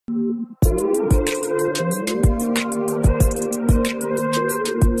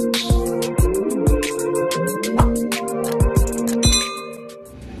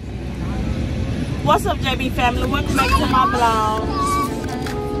What's up, JB family? Welcome back to my vlog.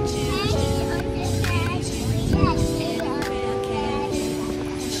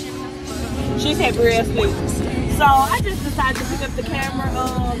 She said real sleep. So I just decided to pick up the camera.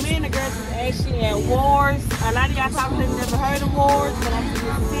 Me and the girls is actually at Wars. A lot of y'all probably never heard of Wars, but I'm from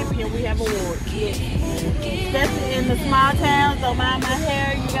Mississippi and we have awards. Yeah. Especially in the small towns. Don't mind my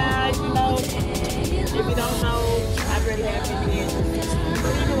hair, you guys. You know, if you don't know, I really have any.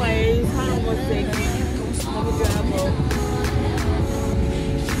 But anyways, hold on 1 second. Let me drive up.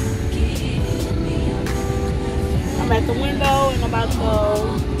 I'm at the window and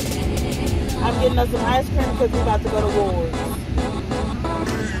I'm getting us some ice cream because we're about to go to Ward.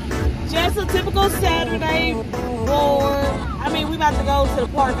 Just a typical Saturday Ward. I mean, we about to go to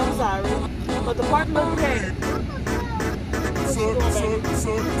the park, I'm sorry. But the park looks great.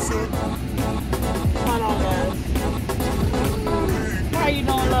 Hold on, guys. How you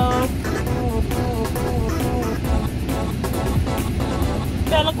doing, love?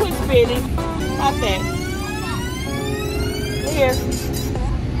 Bella, quit spitting. Like that. Here.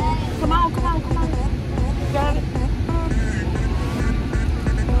 Come on. You got it?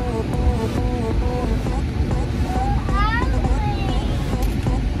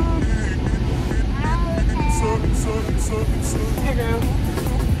 Here, girl.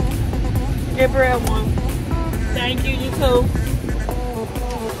 Give Brad one. Thank you, you too.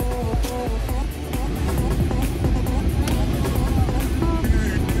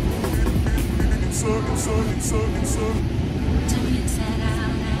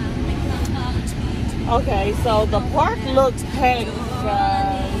 Okay, so the park looks packed,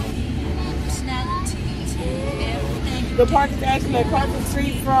 guys. The park is actually across the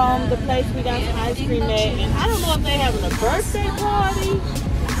street from the place we got some ice cream at. And I don't know if they're having a birthday party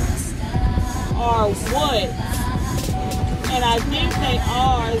or what. And I think they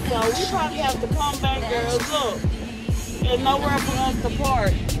are, so we probably have to come back, girls. Look, there's nowhere for us to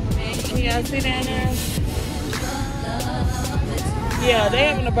park. Can y'all see down there? Yeah, they're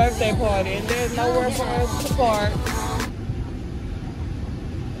having a birthday party and there's nowhere for us to park.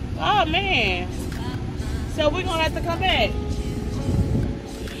 Oh man. So we're gonna have to come back.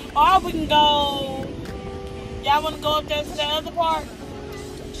 Or we can go. Y'all wanna go up there to the other park?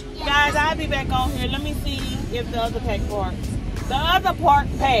 Guys, I'll be back on here. Let me see if the other park parks. The other park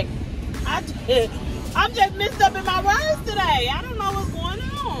packed. I'm just mixed up in my words today. I don't know what's going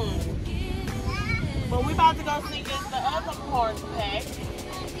on. But we about to go see if the other park packed.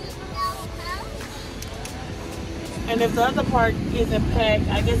 And if the other park isn't packed,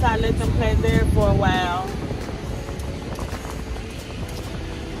 I guess I'll let them play there for a while.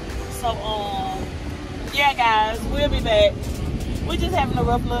 So, yeah, guys, we'll be back. We're just having a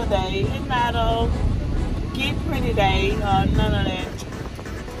rough little day. It's not a get pretty day, none of that.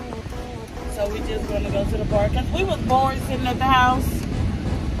 So we just gonna go to the park. Cause we was bored sitting at the house.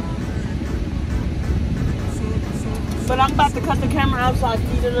 But I'm about to cut the camera off so I can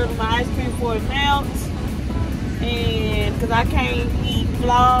eat a little of my ice cream before it melts. And cause I can't eat,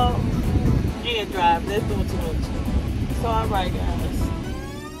 vlog, and drive. That's doing too much. So alright, guys.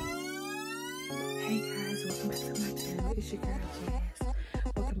 Hey guys, welcome back to my channel. It's your girl Jazz.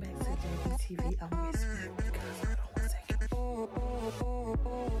 Welcome back to JB TV. I'm whispering because hold on 1 second.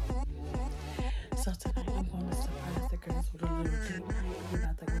 So tonight I'm gonna surprise the girls with a little date night. We're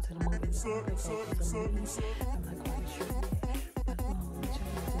about to go to the movies. I'm not quite sure yet. But let you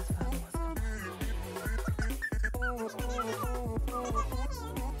know, just follow us.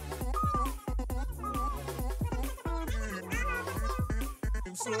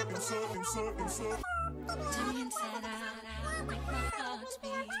 Tell me inside out, make my heart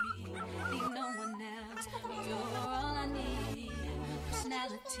beat. Need no one else, you're all I need.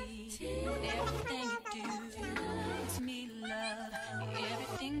 Personality, everything you do, it's me, love,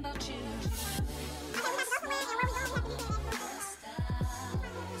 everything about you.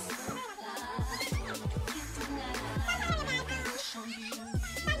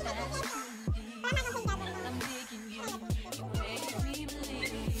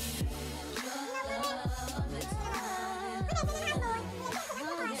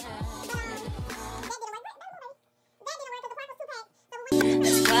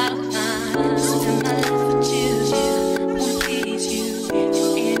 Spend my life with you, wanna please you,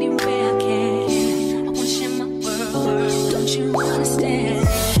 anywhere I can.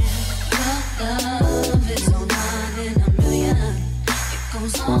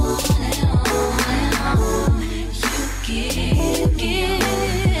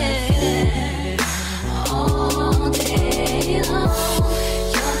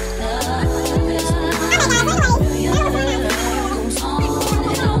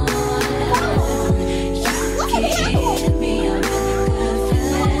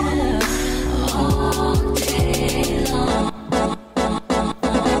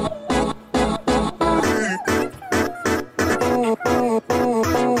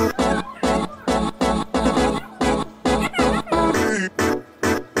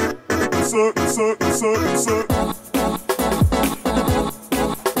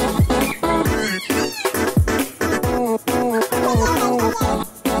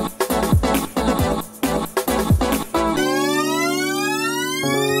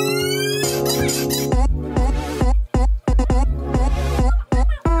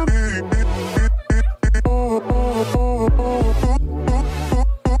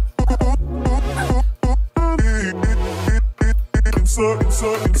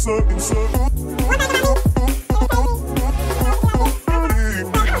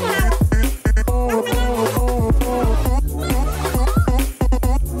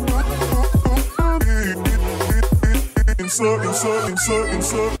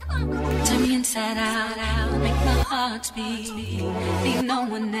 Turn me inside out, make my heart beat. Need no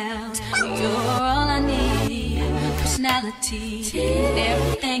one else, you're all I need. Personality,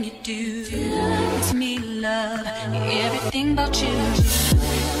 everything you do, it's me love, everything about you.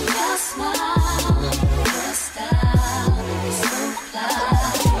 Your smile, your style, so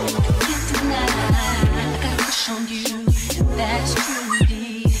fly. Can't deny, I got a crush on you, that's true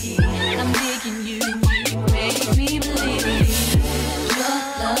indeed. I'm digging you, you make me believe.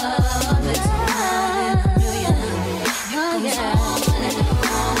 Love is one in a million.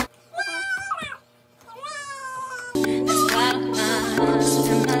 That's why I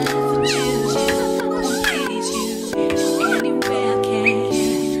spend my life with you. I wanna please you anywhere I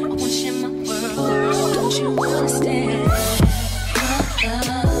can. I wanna share my world. Don't you understand? Your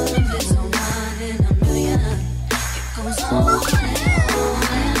love is one in a million. It goes on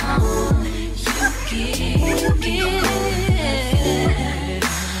and on. You give it.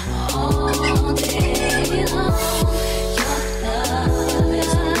 All day long, your love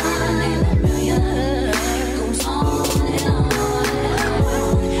is one in a million. It goes on and on.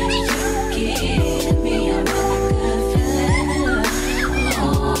 You give me a really good feeling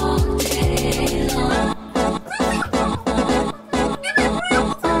all day long.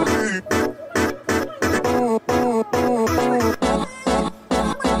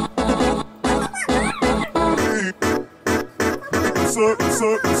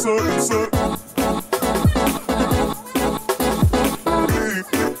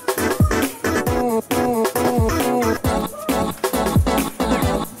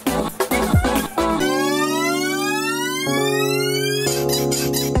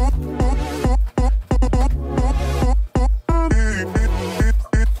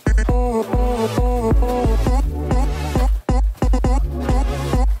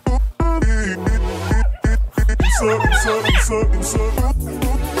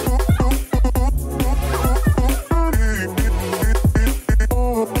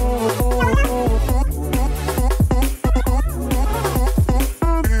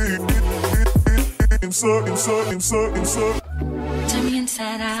 Turn me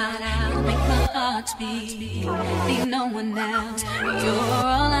inside out, make my heart beat. Need no one else, you're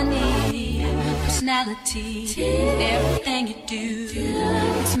all I need. Personality, everything you do,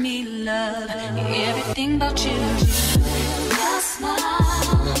 it's me love, everything about you. Your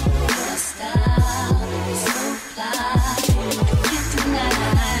smile, your style, so fly. Can't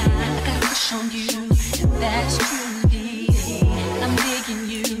deny, I got a crush on you, that's true indeed. I'm digging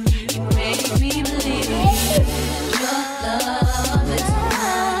you, you make me believe. Your love is one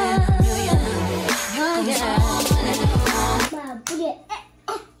in a million. It goes on and on.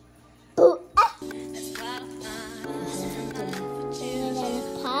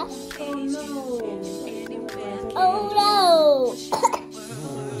 That's why Oh no!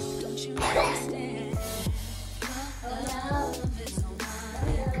 don't you understand? Your love is one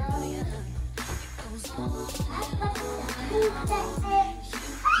in a million. It goes on and on.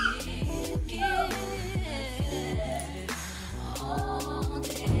 You give it all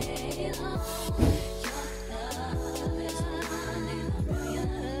day long. Your love is one in a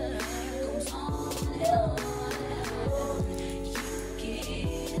million. It goes on and on. You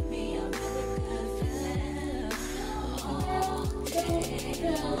give me a really good feeling all day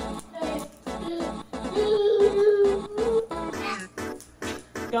long.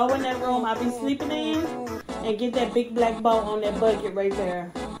 Go in that room I'll be sleeping in and get that big black boat on that bucket right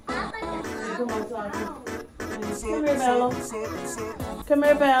there. Come on, Sophie. Come here, Bella. Come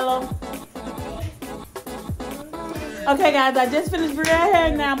here, Bella. Okay, guys, I just finished Bria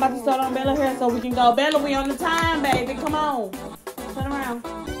hair. Now I'm about to start on Bella hair so we can go. Bella, we on the time, baby. Come on. Turn around.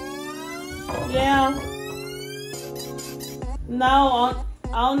 Yeah. No,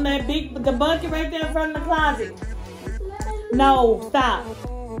 on that the bucket right there in front of the closet. No, stop.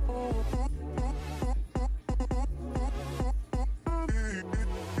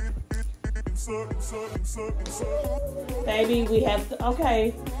 Baby, we have to,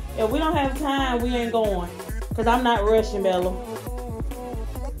 okay. If we don't have time, we ain't going. Because I'm not rushing, Bella.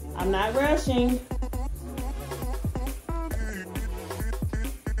 I'm not rushing.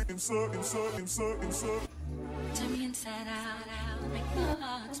 Turn me inside out, make my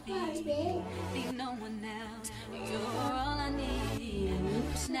heart beat. Need no one else, you're all I need.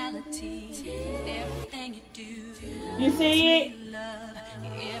 Personality, everything you do. You see it? Love,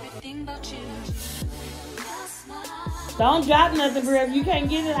 everything about you. Don't drop nothing, bro. If you can't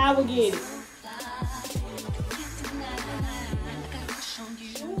get it, I will get it.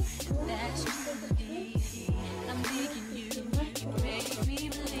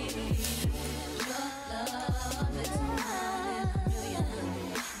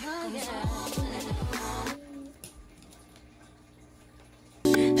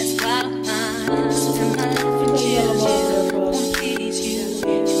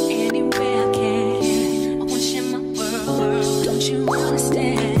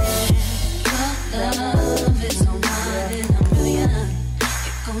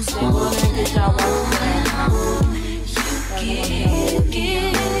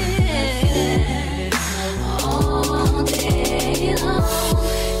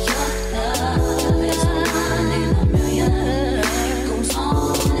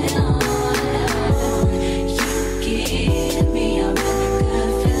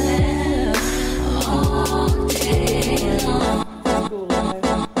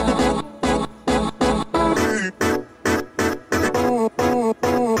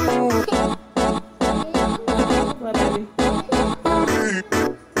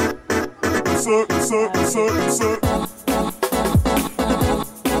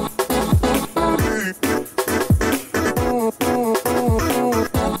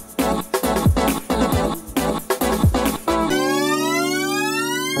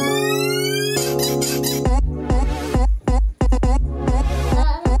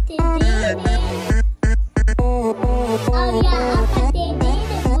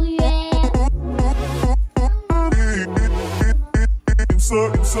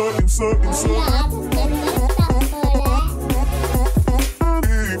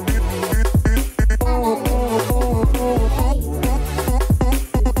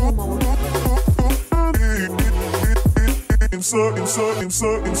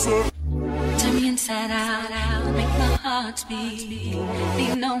 Turn me inside out, make my heart beat.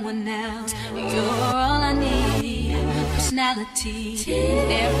 Need no one else, you're all I need. Personality,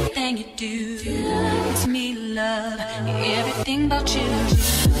 everything you do. It's me, love, everything about you.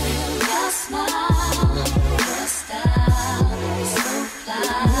 Your smile, your style, so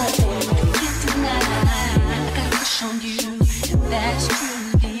fly. Can't deny, I got a crush on you. That's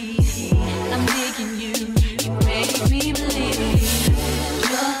truly, I'm digging you. You make me believe.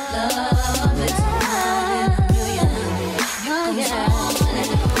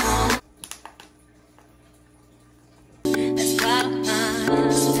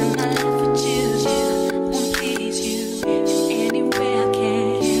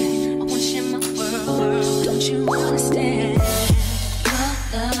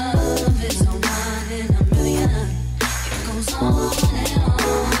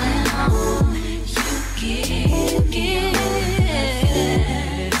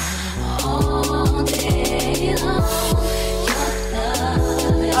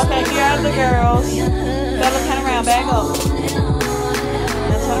 Okay, here are the girls. Bella, turn around, back up.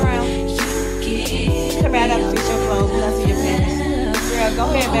 Now turn around. Come here, I gotta fix your clothes when I see your pants. Girl, go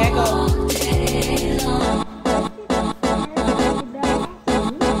ahead, back up.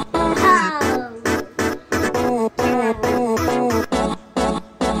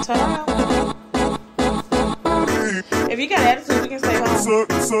 Turn around. If you got attitude, you can stay home.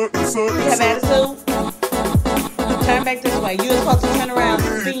 You have attitude? Turn back this way. You're supposed to turn around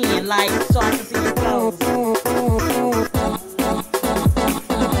and spin, like, so I can see your clothes. Turn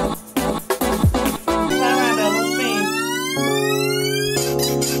around, Bella. Spin.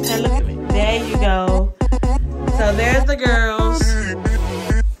 Now look at me. There you go. So there's the girls.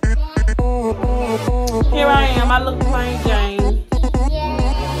 Here I am. I look plain Jane.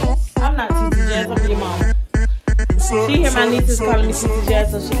 I'm not Titi Jazz. I'm your mama. She hear my nieces calling me Titi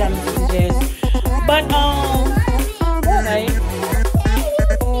Jazz, so she got me Titi Jazz. But, hey.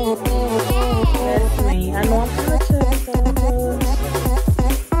 That's me. I know I'm kind of chubby, so I'm good.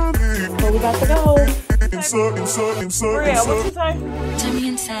 But we about to go. Real, what you say? Turn me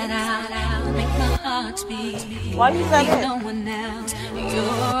inside out, make my heart beat. Why you say that? No one else, you're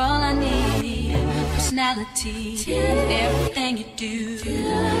all I need. Personality, everything you do.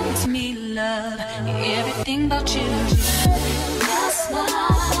 It's me, love, everything about you. Your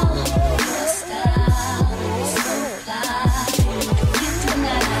smile, your style, so fly. Can't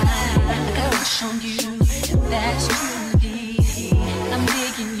deny.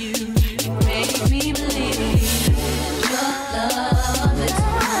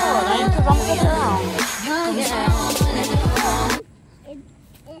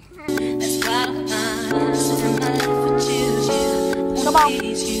 That's why I spend my life with you. Come on.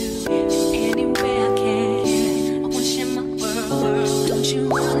 Please you anywhere I can. I want to share my world. Don't you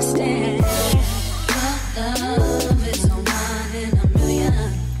understand? Your love is a one in a million.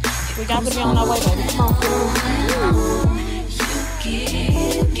 We got to be on our way, baby. Come on. You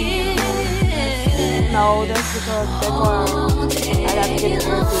give. No, that's because I got to get the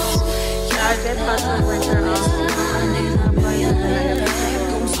earpiece. Guys, that's my son right there.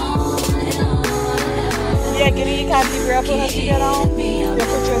 Yeah, get in your car, girl. Put her seatbelt on. Yeah,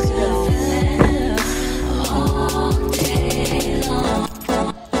 put your seatbelt on.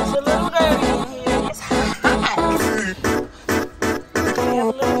 It's a little dirty in here. It's hot. We have a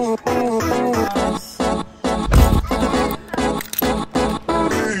little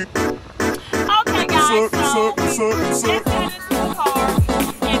okay, guys, so let's get into the car.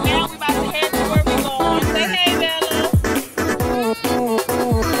 And now we're about to head to where we're going. Say hey, Bella.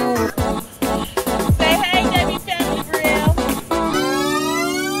 Say hey, Debbie Family Grill.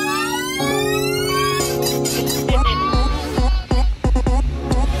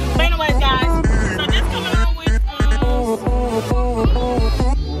 But anyways, guys, so just coming on with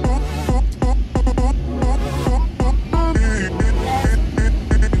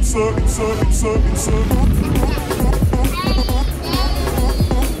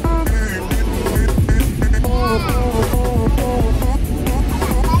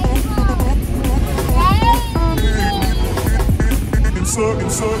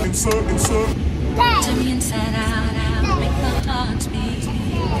Turn me inside out, make my heart beat.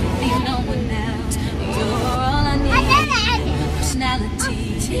 Need no one else. You're all I need. Personality,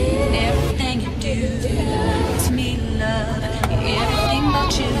 everything you do. It's me, love, everything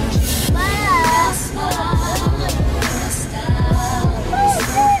about you. Your smile, your style,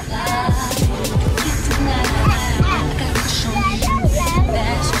 so fly. Can't deny, I got to show you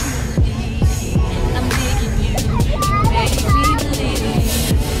that's truly. I'm digging you, you make me believe.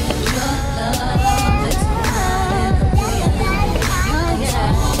 Your love is one in a million.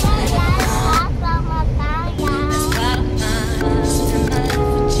 That's why I spend my life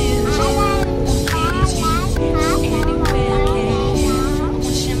with you. Please you anywhere I can. I want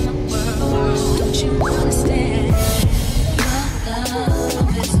to share my world. Don't you understand? Your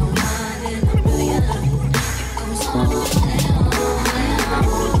love is one in a million. It goes on and on.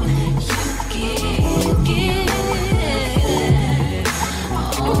 You give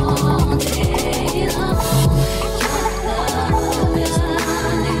all day long. Your love is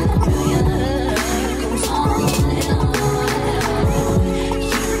one in a million. It goes on and on.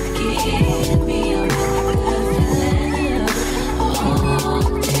 You give me a really good feeling all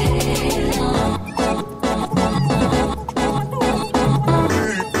day long.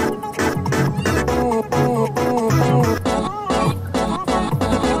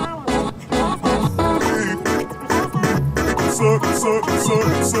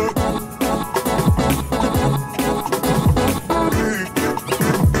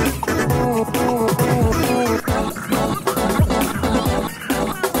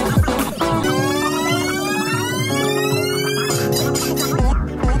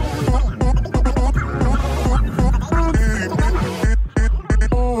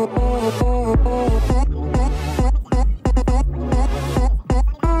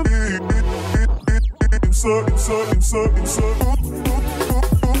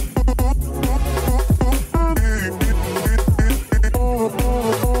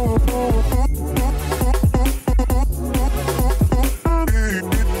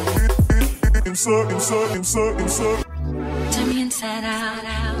 Turn me inside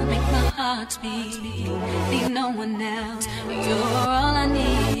out, make my heart beat. Need no one else. You're all I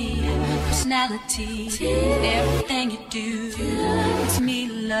need. Personality, everything you do. It's me,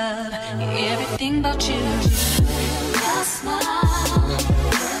 love, everything about you. Your smile,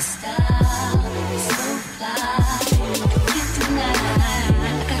 your style, so fly. Can't deny,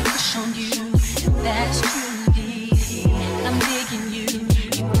 I got a crush on you. That's truly, I'm digging you.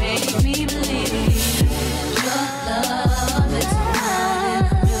 You make me believe. Your love is one in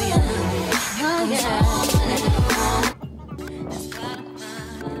a million. It goes on and on. That's why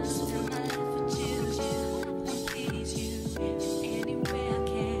I spend my life with you. Please you anywhere I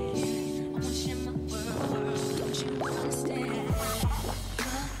can. I want to share my world. Don't you understand?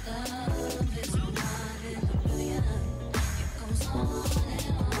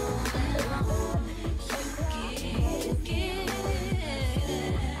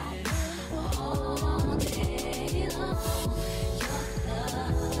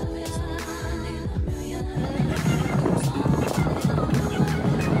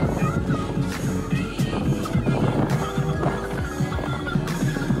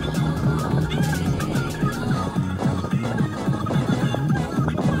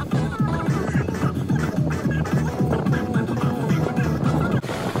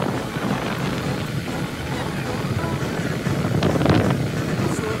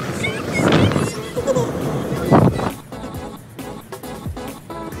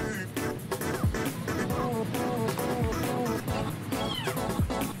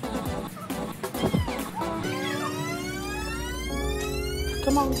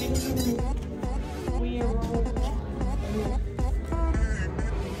 Come on, get in. We in room.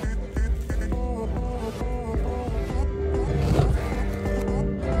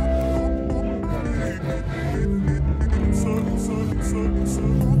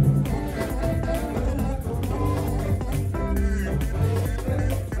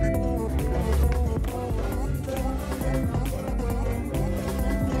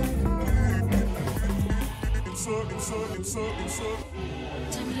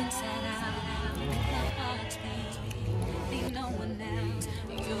 Turn me inside out, make my heart beat. Need no one else,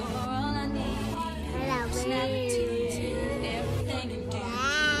 you're all I need. Personality, everything you do.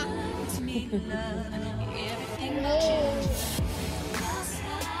 It's me, love, everything you do.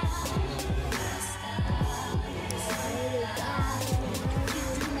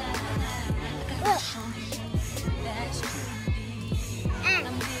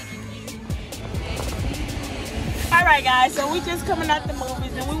 Alright guys, so we just coming out the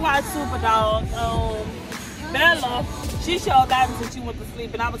movies and we watched Super Dog. Bella, she showed out until she went to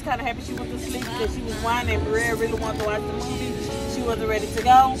sleep, and I was kind of happy she went to sleep because she was whining and Bria really wanted to watch the movie. She wasn't ready to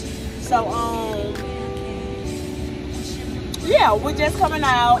go. So yeah, we're just coming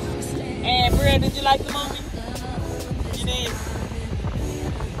out. And Bria, did you like the movie? You did.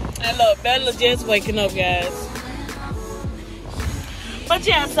 And look, Bella just waking up, guys. But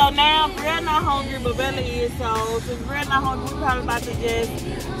yeah, so now Bria not hungry, but Bella is. So since Bria not hungry, we're probably about to just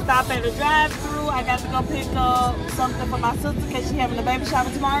stop at the drive-thru. I got to go pick up something for my sister because she's having a baby shower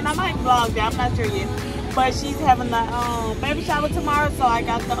tomorrow. And I might vlog that, I'm not sure yet. But she's having the baby shower tomorrow, so I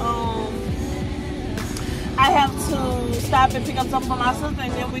got the I have to stop and pick up something for my sister,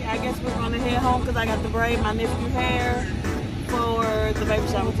 and then I guess we're gonna head home because I got to braid my nephew hair for the baby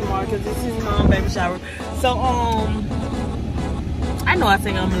shower tomorrow because this is my own baby shower. So I know I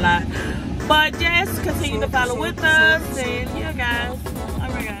think I'm a lot, but just continue to follow with us, and yeah guys.